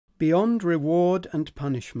Beyond Reward and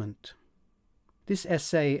Punishment. This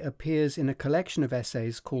essay appears in a collection of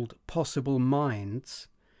essays called Possible Minds,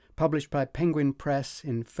 published by Penguin Press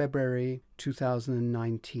in February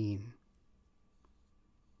 2019.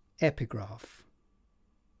 Epigraph.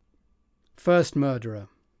 First Murderer.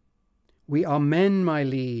 We are men, my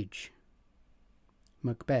liege.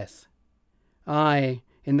 Macbeth. Aye,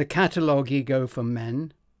 in the catalogue ye go for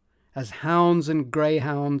men, as hounds and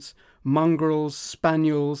greyhounds, mongrels,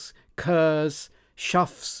 spaniels, curs,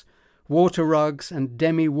 choughs, water rugs, and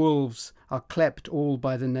demi-wolves are clept all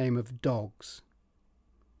by the name of dogs.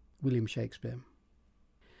 William Shakespeare.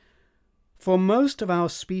 For most of our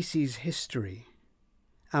species' history,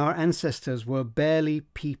 our ancestors were barely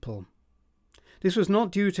people. This was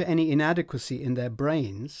not due to any inadequacy in their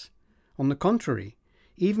brains. On the contrary,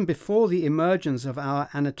 even before the emergence of our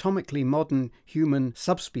anatomically modern human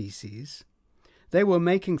subspecies, they were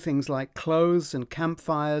making things like clothes and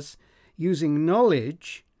campfires using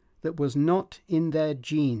knowledge that was not in their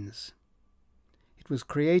genes. It was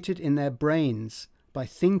created in their brains by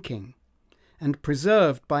thinking and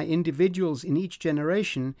preserved by individuals in each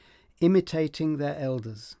generation imitating their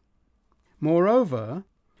elders. Moreover,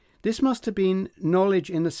 this must have been knowledge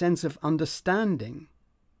in the sense of understanding,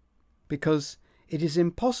 because it is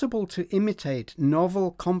impossible to imitate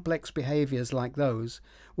novel, complex behaviors like those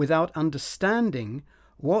without understanding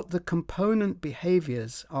what the component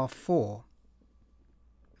behaviors are for.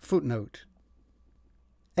 Footnote.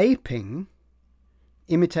 Aping,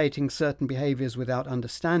 imitating certain behaviors without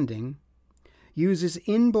understanding, uses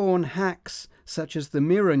inborn hacks such as the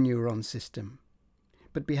mirror neuron system,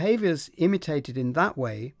 but behaviors imitated in that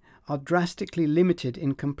way are drastically limited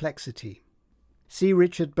in complexity. See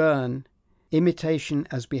Richard Byrne, Imitation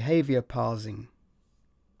as Behavior Parsing.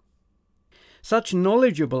 Such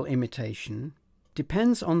knowledgeable imitation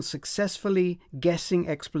depends on successfully guessing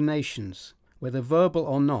explanations, whether verbal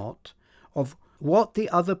or not, of what the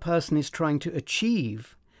other person is trying to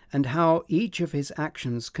achieve and how each of his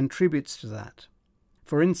actions contributes to that.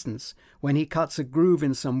 For instance, when he cuts a groove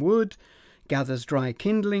in some wood, gathers dry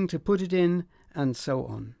kindling to put it in, and so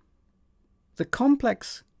on. The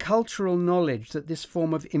complex cultural knowledge that this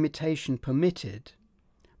form of imitation permitted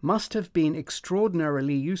must have been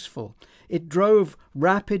extraordinarily useful. It drove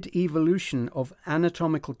rapid evolution of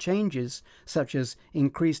anatomical changes such as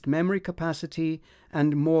increased memory capacity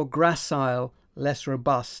and more gracile, less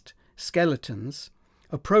robust skeletons,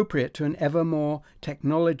 appropriate to an ever more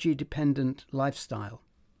technology-dependent lifestyle.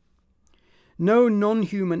 No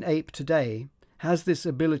non-human ape today has this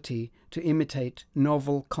ability to imitate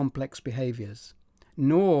novel, complex behaviors,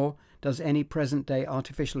 nor does any present-day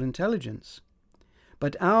artificial intelligence.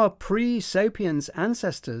 But our pre-sapiens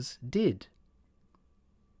ancestors did.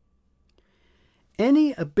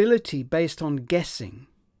 Any ability based on guessing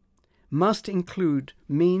must include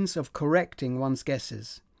means of correcting one's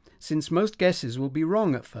guesses, since most guesses will be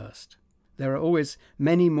wrong at first. There are always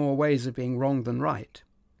many more ways of being wrong than right.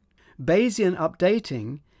 Bayesian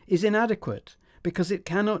updating is inadequate because it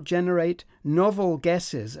cannot generate novel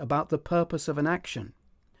guesses about the purpose of an action,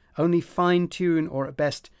 only fine-tune or at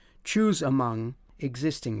best choose among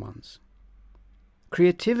existing ones.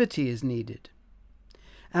 Creativity is needed.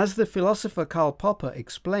 As the philosopher Karl Popper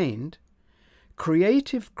explained,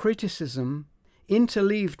 creative criticism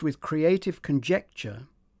interleaved with creative conjecture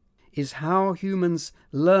is how humans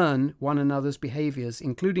learn one another's behaviors,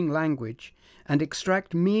 including language, and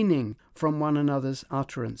extract meaning from one another's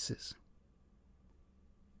utterances.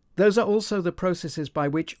 Those are also the processes by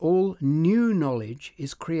which all new knowledge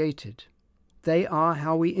is created. They are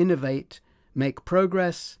how we innovate, make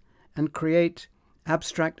progress, and create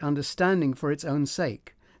abstract understanding for its own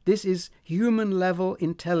sake. This is human-level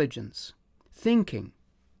intelligence, thinking.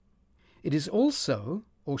 It is also,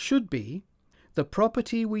 or should be, the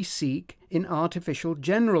property we seek in artificial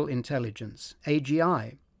general intelligence,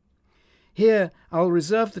 AGI. Here, I'll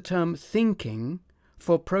reserve the term thinking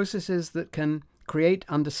for processes that can create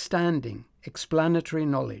understanding, explanatory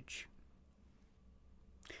knowledge.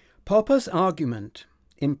 Popper's argument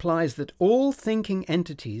implies that all thinking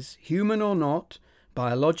entities, human or not,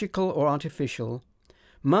 biological or artificial,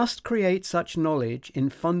 must create such knowledge in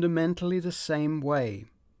fundamentally the same way.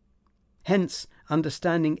 Hence,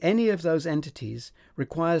 understanding any of those entities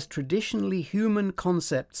requires traditionally human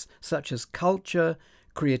concepts such as culture,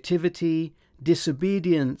 creativity,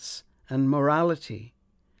 disobedience, and morality,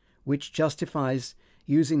 which justifies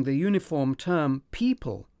using the uniform term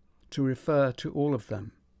people to refer to all of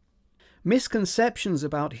them. Misconceptions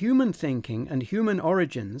about human thinking and human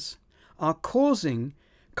origins are causing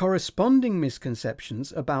corresponding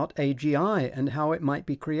misconceptions about AGI and how it might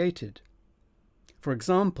be created. For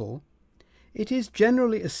example, it is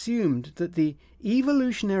generally assumed that the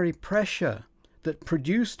evolutionary pressure that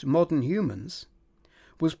produced modern humans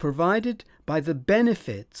was provided by the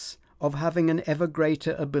benefits of having an ever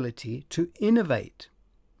greater ability to innovate.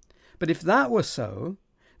 But if that were so,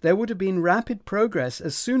 there would have been rapid progress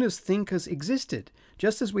as soon as thinkers existed,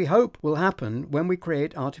 just as we hope will happen when we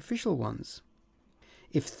create artificial ones.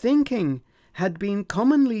 If thinking had been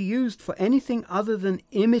commonly used for anything other than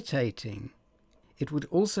imitating, it would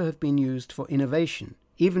also have been used for innovation,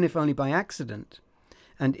 even if only by accident.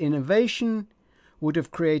 And innovation would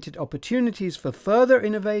have created opportunities for further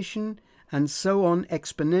innovation, and so on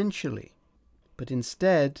exponentially. But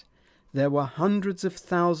instead, there were hundreds of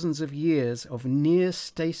thousands of years of near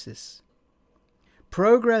stasis.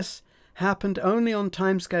 Progress happened only on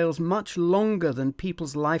timescales much longer than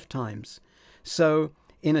people's lifetimes, so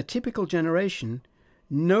in a typical generation,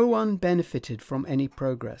 no one benefited from any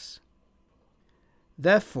progress.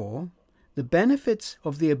 Therefore, the benefits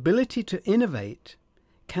of the ability to innovate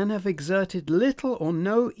can have exerted little or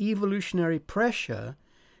no evolutionary pressure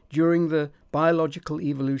during the biological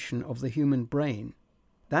evolution of the human brain.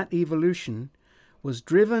 That evolution was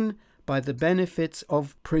driven by the benefits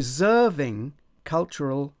of preserving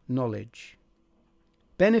cultural knowledge.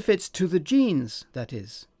 Benefits to the genes, that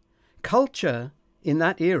is. Culture, in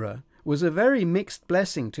that era, was a very mixed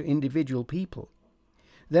blessing to individual people.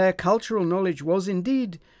 Their cultural knowledge was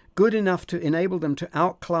indeed good enough to enable them to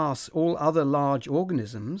outclass all other large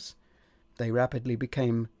organisms. They rapidly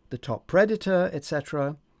became the top predator,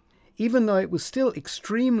 etc., even though it was still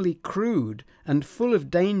extremely crude and full of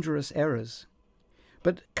dangerous errors.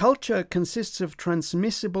 But culture consists of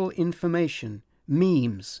transmissible information,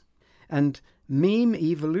 memes, and meme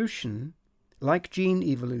evolution, like gene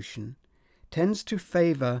evolution, tends to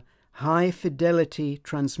favor high-fidelity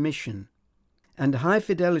transmission. And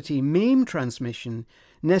high-fidelity meme transmission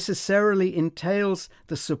necessarily entails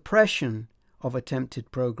the suppression of attempted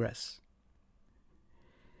progress.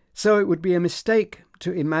 So it would be a mistake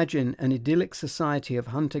to imagine an idyllic society of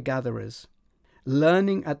hunter-gatherers,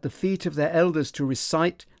 learning at the feet of their elders to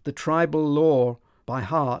recite the tribal law by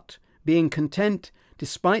heart, being content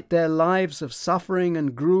despite their lives of suffering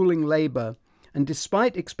and grueling labor, and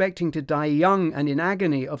despite expecting to die young and in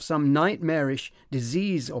agony of some nightmarish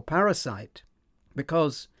disease or parasite.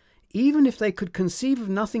 Because even if they could conceive of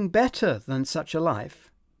nothing better than such a life,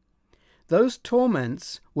 those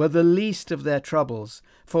torments were the least of their troubles,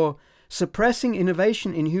 for suppressing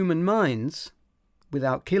innovation in human minds,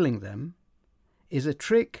 without killing them, is a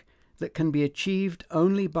trick that can be achieved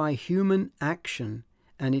only by human action,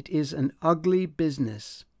 and it is an ugly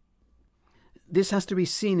business. This has to be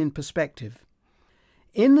seen in perspective.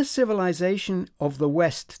 In the civilization of the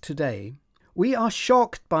West today, we are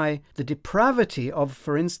shocked by the depravity of,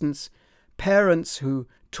 for instance, parents who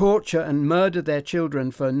torture and murder their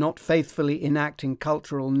children for not faithfully enacting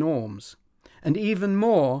cultural norms, and even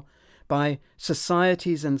more by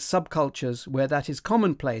societies and subcultures where that is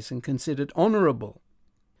commonplace and considered honorable,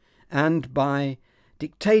 and by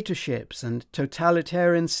dictatorships and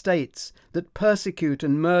totalitarian states that persecute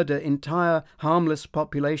and murder entire harmless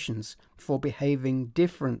populations for behaving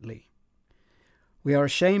differently. We are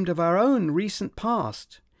ashamed of our own recent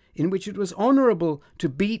past, in which it was honourable to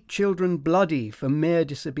beat children bloody for mere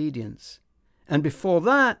disobedience, and before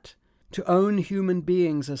that, to own human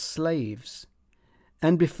beings as slaves,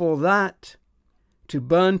 and before that, to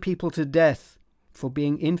burn people to death for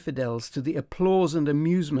being infidels to the applause and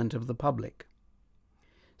amusement of the public.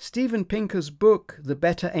 Steven Pinker's book, The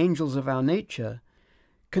Better Angels of Our Nature,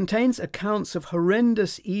 contains accounts of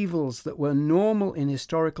horrendous evils that were normal in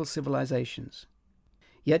historical civilizations.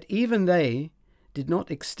 Yet even they did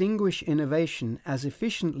not extinguish innovation as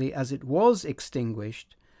efficiently as it was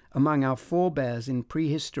extinguished among our forebears in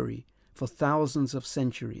prehistory for thousands of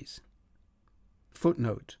centuries.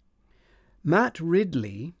 Footnote. Matt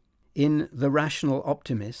Ridley, in The Rational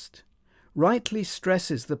Optimist, rightly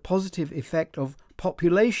stresses the positive effect of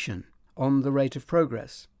population on the rate of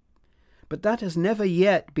progress. But that has never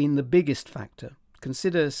yet been the biggest factor.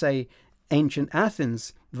 Consider, say, ancient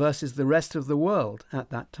Athens versus the rest of the world at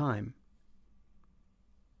that time.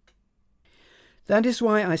 That is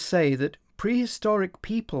why I say that prehistoric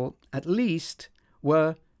people, at least,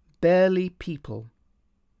 were barely people.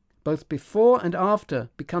 Both before and after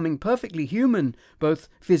becoming perfectly human, both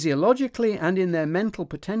physiologically and in their mental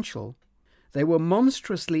potential, they were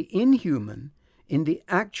monstrously inhuman in the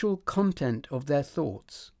actual content of their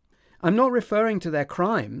thoughts. I'm not referring to their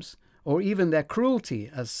crimes, or even their cruelty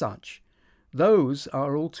as such. Those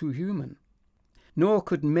are all too human. Nor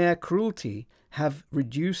could mere cruelty have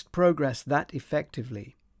reduced progress that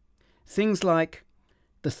effectively. Things like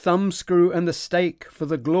the thumbscrew and the stake for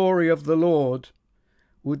the glory of the Lord,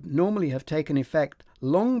 would normally have taken effect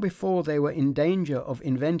long before they were in danger of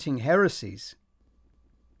inventing heresies.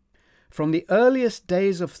 From the earliest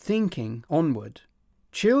days of thinking onward,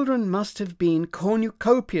 children must have been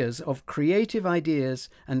cornucopias of creative ideas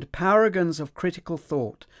and paragons of critical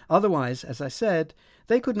thought. Otherwise, as I said,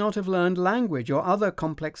 they could not have learned language or other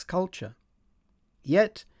complex culture.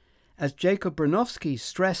 Yet, as Jacob Bronowski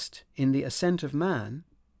stressed in The Ascent of Man,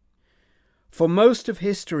 for most of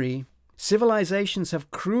history, civilizations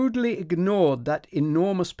have crudely ignored that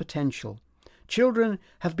enormous potential. Children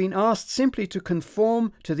have been asked simply to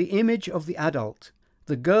conform to the image of the adult.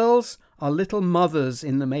 The girls are little mothers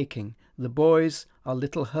in the making. The boys are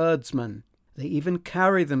little herdsmen. They even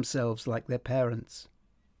carry themselves like their parents.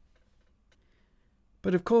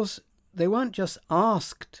 But of course, they weren't just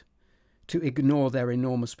asked to ignore their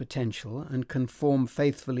enormous potential and conform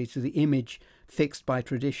faithfully to the image fixed by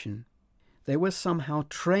tradition. They were somehow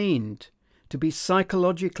trained to be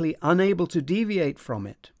psychologically unable to deviate from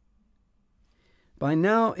it. By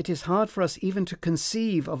now, it is hard for us even to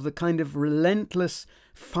conceive of the kind of relentless,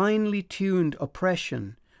 finely tuned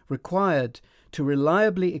oppression required to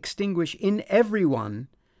reliably extinguish in everyone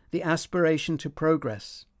the aspiration to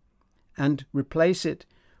progress and replace it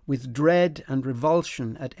with dread and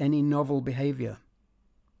revulsion at any novel behavior.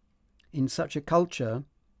 In such a culture,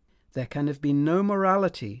 there can have been no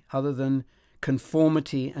morality other than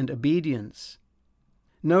conformity and obedience,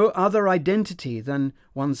 no other identity than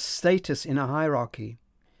one's status in a hierarchy,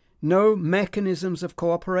 no mechanisms of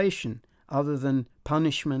cooperation other than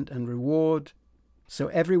punishment and reward, so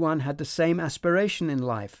everyone had the same aspiration in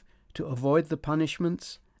life, to avoid the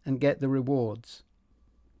punishments and get the rewards.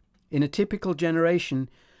 In a typical generation,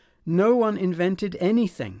 no one invented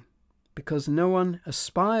anything, because no one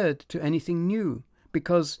aspired to anything new,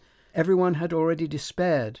 because everyone had already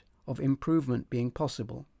despaired of improvement being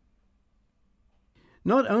possible.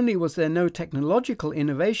 Not only was there no technological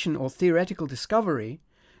innovation or theoretical discovery,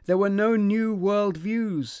 there were no new world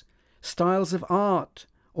views, styles of art,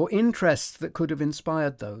 or interests that could have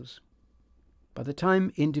inspired those. By the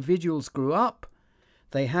time individuals grew up,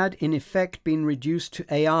 they had in effect been reduced to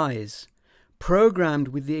AIs, programmed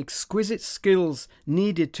with the exquisite skills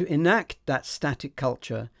needed to enact that static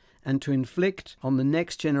culture and to inflict on the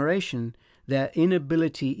next generation their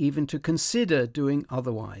inability even to consider doing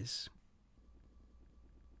otherwise.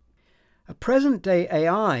 A present-day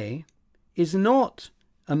AI is not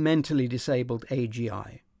a mentally disabled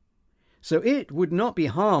AGI, so it would not be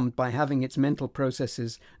harmed by having its mental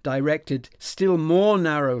processes directed still more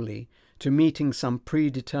narrowly to meeting some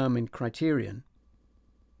predetermined criterion.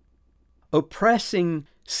 Oppressing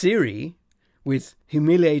Siri with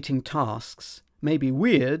humiliating tasks may be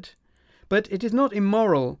weird, but it is not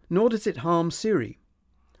immoral, nor does it harm Siri.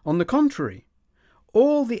 On the contrary,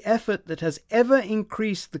 all the effort that has ever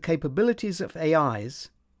increased the capabilities of AIs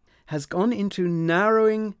has gone into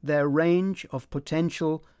narrowing their range of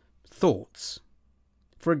potential thoughts.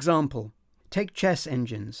 For example, take chess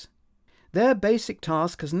engines. Their basic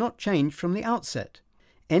task has not changed from the outset.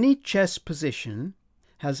 Any chess position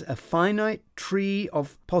has a finite tree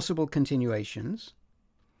of possible continuations,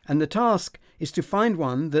 and the task is to find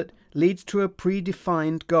one that leads to a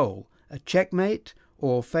predefined goal, a checkmate,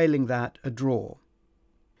 or failing that, a draw.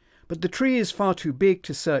 But the tree is far too big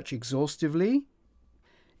to search exhaustively.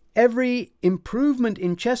 Every improvement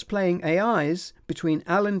in chess-playing AIs between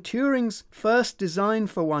Alan Turing's first design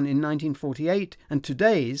for one in 1948 and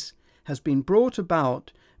today's has been brought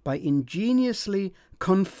about by ingeniously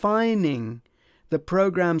confining the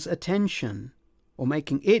program's attention, or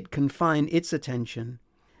making it confine its attention,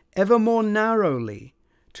 ever more narrowly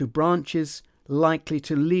to branches likely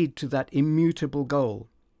to lead to that immutable goal.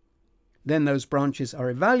 Then those branches are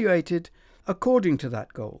evaluated according to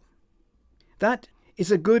that goal. That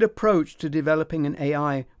is a good approach to developing an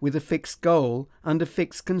AI with a fixed goal under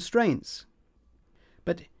fixed constraints.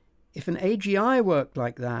 But if an AGI worked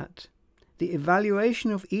like that, the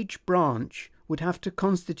evaluation of each branch would have to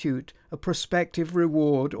constitute a prospective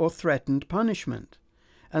reward or threatened punishment.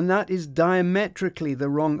 And that is diametrically the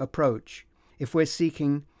wrong approach if we're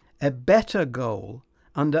seeking a better goal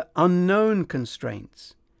under unknown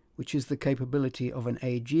constraints, which is the capability of an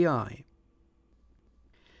AGI.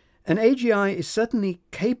 An AGI is certainly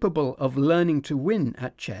capable of learning to win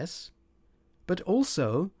at chess, but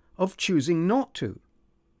also of choosing not to,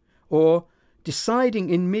 or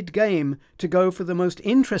deciding in mid-game to go for the most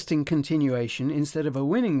interesting continuation instead of a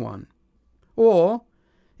winning one, or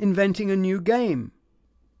inventing a new game.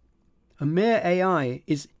 A mere AI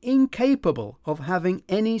is incapable of having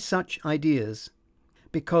any such ideas,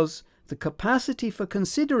 because the capacity for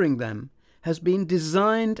considering them has been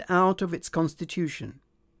designed out of its constitution.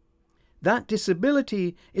 That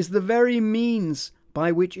disability is the very means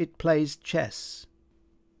by which it plays chess.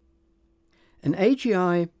 An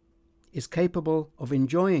AGI is capable of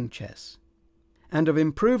enjoying chess and of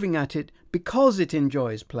improving at it because it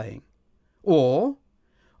enjoys playing, or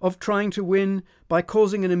of trying to win by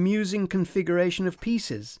causing an amusing configuration of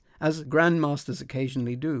pieces, as grandmasters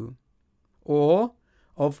occasionally do, or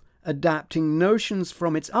of adapting notions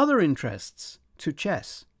from its other interests to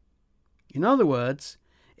chess. In other words,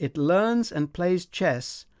 it learns and plays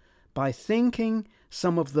chess by thinking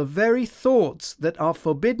some of the very thoughts that are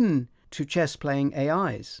forbidden to chess-playing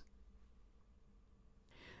AIs.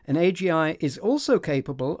 An AGI is also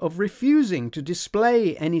capable of refusing to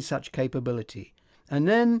display any such capability, and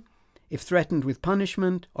then, if threatened with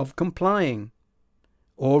punishment, of complying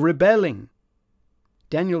or rebelling.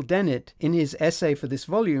 Daniel Dennett, in his essay for this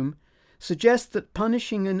volume, suggests that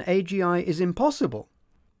punishing an AGI is impossible.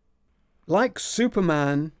 Like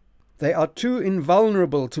Superman, they are too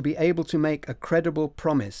invulnerable to be able to make a credible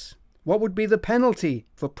promise. What would be the penalty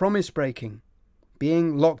for promise breaking?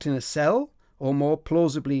 Being locked in a cell, or more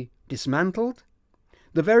plausibly dismantled?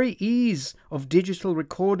 The very ease of digital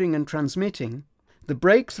recording and transmitting, the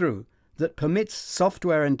breakthrough that permits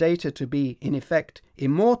software and data to be, in effect,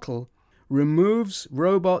 immortal, removes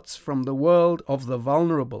robots from the world of the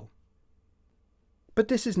vulnerable. But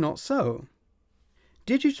this is not so.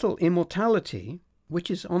 Digital immortality, which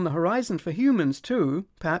is on the horizon for humans too,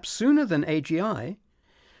 perhaps sooner than AGI,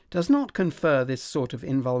 does not confer this sort of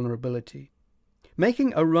invulnerability.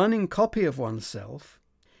 Making a running copy of oneself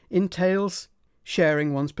entails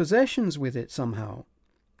sharing one's possessions with it somehow,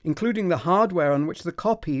 including the hardware on which the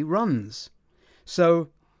copy runs. So,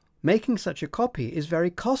 making such a copy is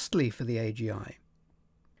very costly for the AGI.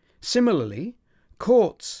 Similarly,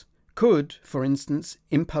 courts could, for instance,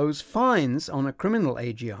 impose fines on a criminal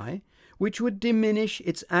AGI which would diminish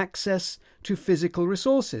its access to physical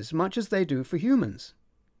resources, much as they do for humans.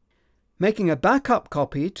 Making a backup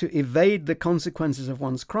copy to evade the consequences of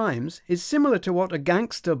one's crimes is similar to what a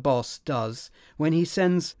gangster boss does when he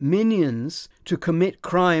sends minions to commit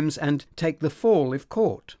crimes and take the fall if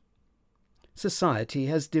caught. Society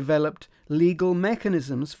has developed legal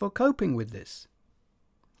mechanisms for coping with this.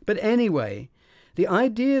 But anyway, the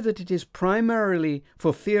idea that it is primarily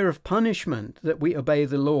for fear of punishment that we obey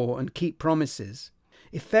the law and keep promises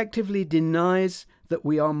effectively denies that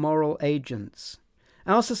we are moral agents.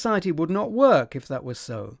 Our society would not work if that was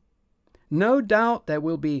so. No doubt there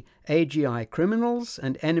will be AGI criminals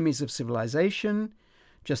and enemies of civilization,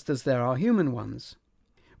 just as there are human ones.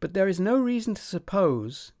 But there is no reason to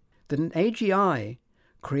suppose that an AGI,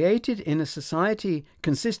 created in a society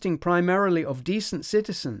consisting primarily of decent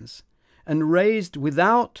citizens, and raised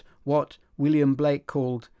without what William Blake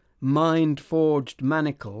called mind-forged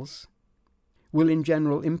manacles, will in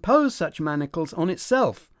general impose such manacles on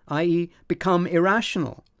itself, i.e. become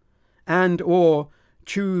irrational, and or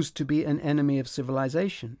choose to be an enemy of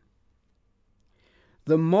civilization.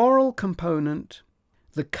 The moral component,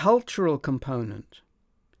 the cultural component,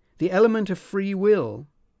 the element of free will,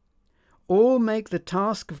 all make the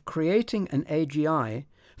task of creating an AGI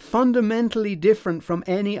fundamentally different from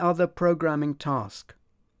any other programming task.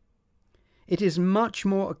 It is much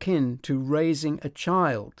more akin to raising a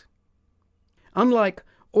child. Unlike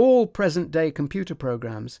all present-day computer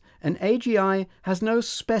programs, an AGI has no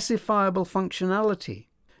specifiable functionality,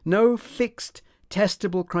 no fixed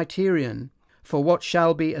testable criterion for what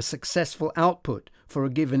shall be a successful output for a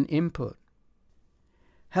given input.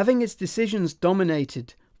 Having its decisions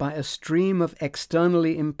dominated by a stream of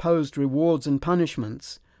externally imposed rewards and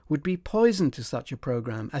punishments would be poison to such a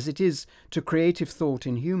program as it is to creative thought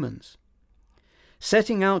in humans.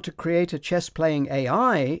 Setting out to create a chess-playing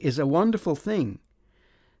AI is a wonderful thing.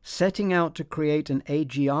 Setting out to create an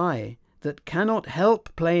AGI that cannot help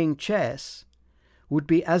playing chess would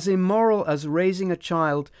be as immoral as raising a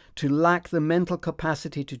child to lack the mental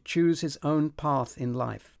capacity to choose his own path in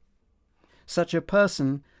life. Such a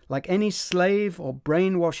person, like any slave or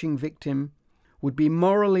brainwashing victim, would be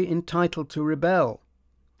morally entitled to rebel,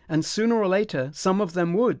 and sooner or later some of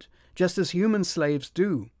them would, just as human slaves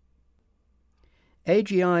do.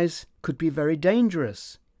 AGIs could be very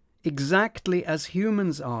dangerous, exactly as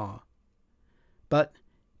humans are. But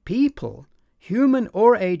people, human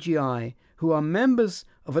or AGI, who are members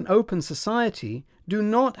of an open society, do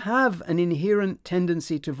not have an inherent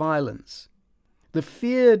tendency to violence. The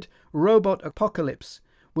feared robot apocalypse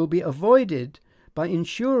will be avoided by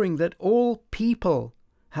ensuring that all people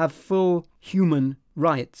have full human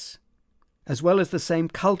rights, as well as the same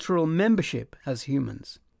cultural membership as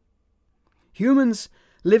humans. Humans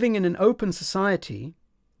living in an open society,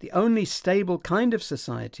 the only stable kind of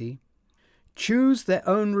society, choose their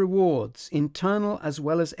own rewards, internal as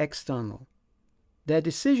well as external. Their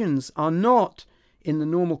decisions are not, in the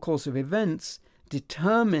normal course of events,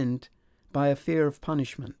 determined by a fear of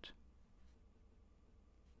punishment.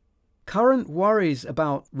 Current worries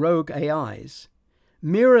about rogue AIs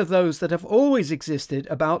mirror those that have always existed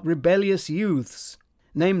about rebellious youths,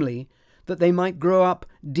 namely, that they might grow up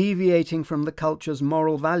deviating from the culture's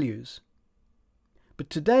moral values. But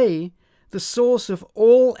today, the source of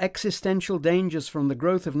all existential dangers from the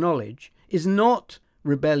growth of knowledge is not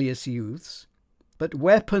rebellious youths, but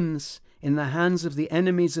weapons in the hands of the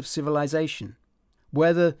enemies of civilization,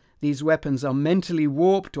 whether these weapons are mentally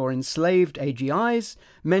warped or enslaved AGIs,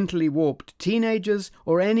 mentally warped teenagers,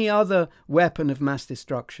 or any other weapon of mass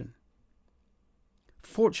destruction.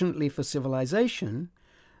 Fortunately for civilization,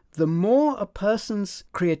 the more a person's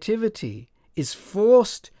creativity is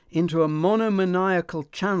forced into a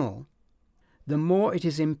monomaniacal channel, the more it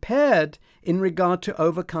is impaired in regard to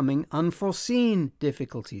overcoming unforeseen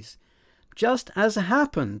difficulties, just as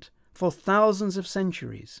happened for thousands of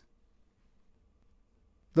centuries.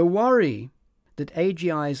 The worry that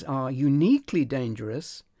AGIs are uniquely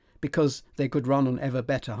dangerous because they could run on ever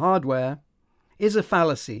better hardware is a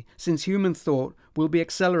fallacy, since human thought will be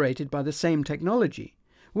accelerated by the same technology.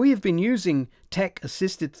 We have been using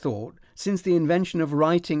tech-assisted thought since the invention of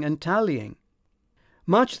writing and tallying.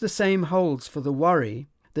 Much the same holds for the worry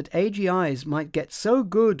that AGIs might get so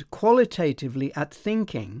good qualitatively at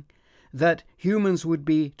thinking that humans would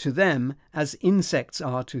be to them as insects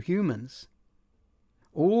are to humans.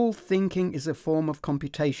 All thinking is a form of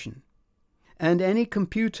computation, and any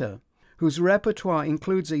computer whose repertoire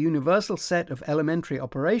includes a universal set of elementary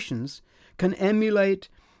operations can emulate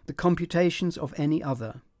the computations of any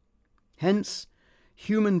other. Hence,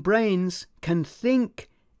 human brains can think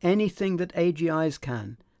anything that AGIs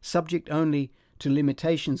can, subject only to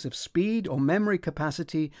limitations of speed or memory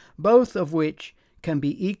capacity, both of which can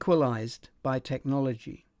be equalized by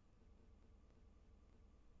technology.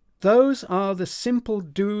 Those are the simple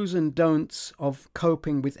do's and don'ts of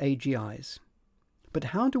coping with AGIs. But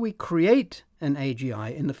how do we create an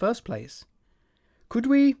AGI in the first place? Could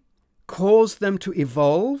we cause them to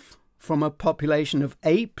evolve from a population of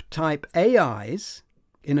ape-type AIs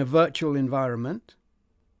in a virtual environment?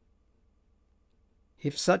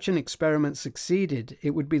 If such an experiment succeeded,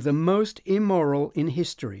 it would be the most immoral in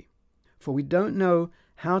history, for we don't know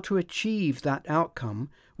how to achieve that outcome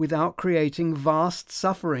without creating vast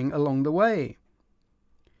suffering along the way.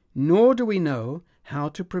 Nor do we know how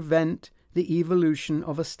to prevent the evolution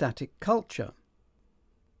of a static culture.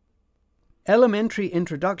 Elementary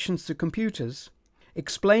introductions to computers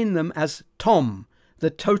explain them as TOM, the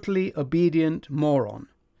totally obedient moron,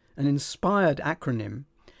 an inspired acronym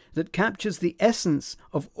that captures the essence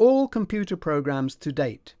of all computer programs to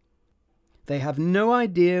date. They have no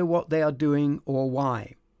idea what they are doing or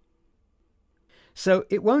why. So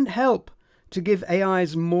it won't help to give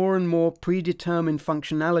AIs more and more predetermined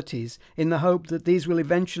functionalities in the hope that these will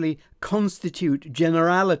eventually constitute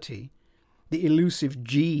generality, the elusive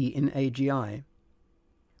G in AGI.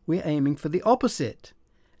 We're aiming for the opposite,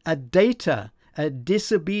 a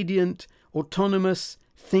disobedient, autonomous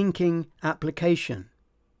thinking application.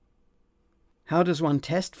 How does one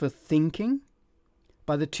test for thinking?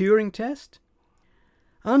 By the Turing test?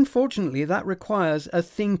 Unfortunately, that requires a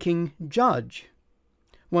thinking judge.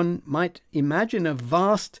 One might imagine a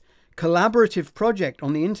vast collaborative project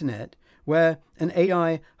on the internet where an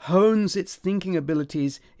AI hones its thinking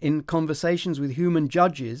abilities in conversations with human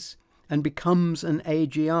judges and becomes an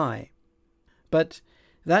AGI. But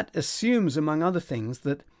that assumes, among other things,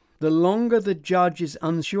 that the longer the judge is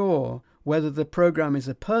unsure whether the program is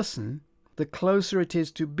a person, the closer it is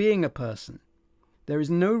to being a person. There is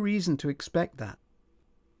no reason to expect that.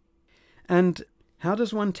 And how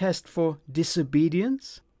does one test for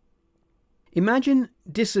disobedience? Imagine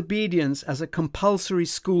disobedience as a compulsory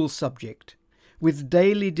school subject, with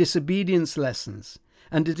daily disobedience lessons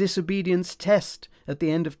and a disobedience test at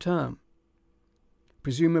the end of term,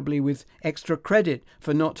 presumably with extra credit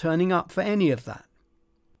for not turning up for any of that.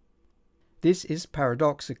 This is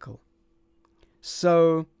paradoxical.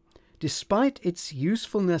 So, despite its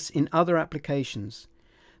usefulness in other applications,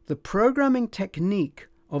 the programming technique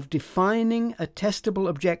of defining a testable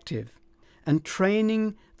objective and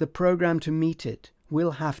training the program to meet it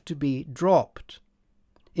will have to be dropped.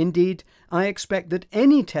 Indeed, I expect that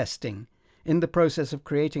any testing in the process of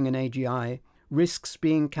creating an AGI risks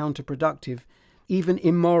being counterproductive, even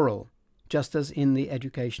immoral, just as in the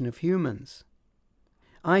education of humans.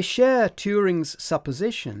 I share Turing's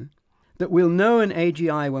supposition that we'll know an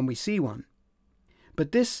AGI when we see one.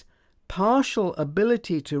 But this partial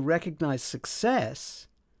ability to recognize success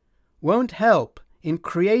won't help in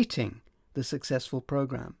creating the successful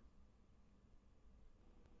program.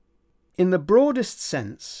 In the broadest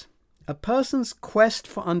sense, a person's quest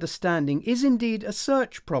for understanding is indeed a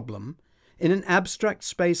search problem in an abstract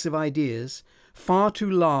space of ideas far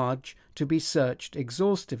too large to be searched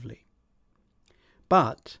exhaustively.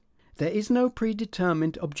 But there is no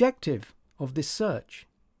predetermined objective of this search.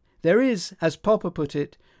 There is, as Popper put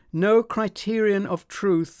it, no criterion of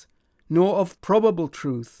truth nor of probable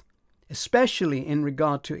truth, especially in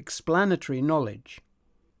regard to explanatory knowledge.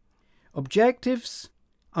 Objectives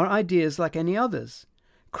are ideas like any others,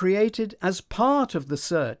 created as part of the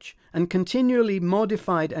search and continually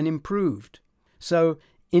modified and improved. So,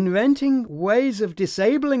 inventing ways of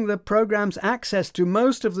disabling the program's access to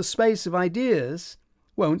most of the space of ideas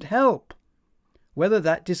won't help, whether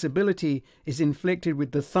that disability is inflicted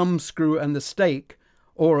with the thumbscrew and the stake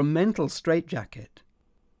or a mental straitjacket.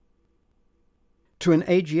 To an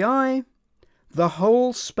AGI, the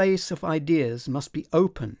whole space of ideas must be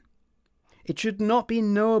open. It should not be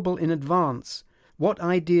knowable in advance what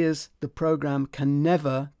ideas the program can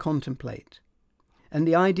never contemplate. And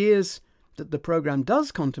the ideas that the program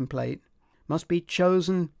does contemplate must be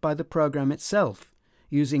chosen by the program itself,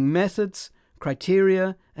 using methods,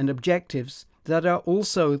 criteria, and objectives that are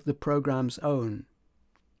also the program's own.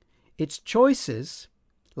 Its choices,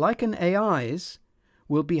 like an AI's,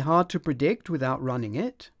 will be hard to predict without running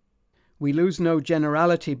it. We lose no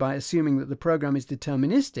generality by assuming that the program is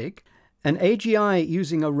deterministic. An AGI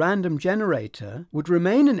using a random generator would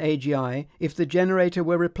remain an AGI if the generator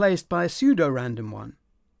were replaced by a pseudo-random one.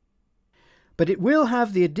 But it will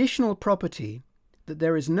have the additional property that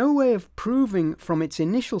there is no way of proving from its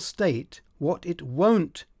initial state what it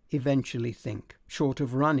won't eventually think, short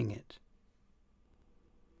of running it.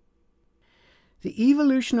 The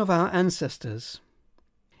evolution of our ancestors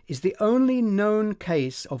is the only known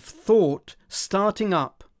case of thought starting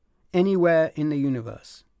up anywhere in the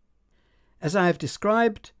universe. As I have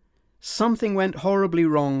described, something went horribly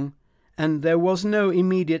wrong and there was no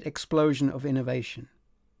immediate explosion of innovation.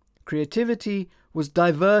 Creativity was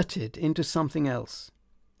diverted into something else,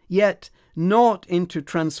 yet not into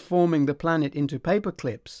transforming the planet into paper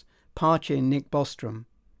clips, Pace Nick Bostrom.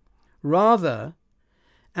 Rather,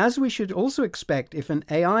 as we should also expect if an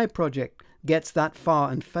AI project gets that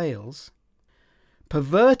far and fails,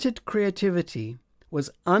 perverted creativity was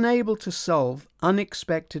unable to solve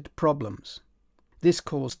unexpected problems. This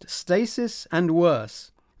caused stasis and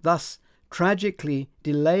worse, thus tragically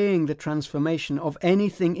delaying the transformation of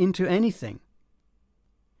anything into anything.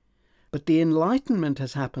 But the Enlightenment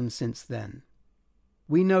has happened since then.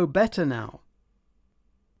 We know better now.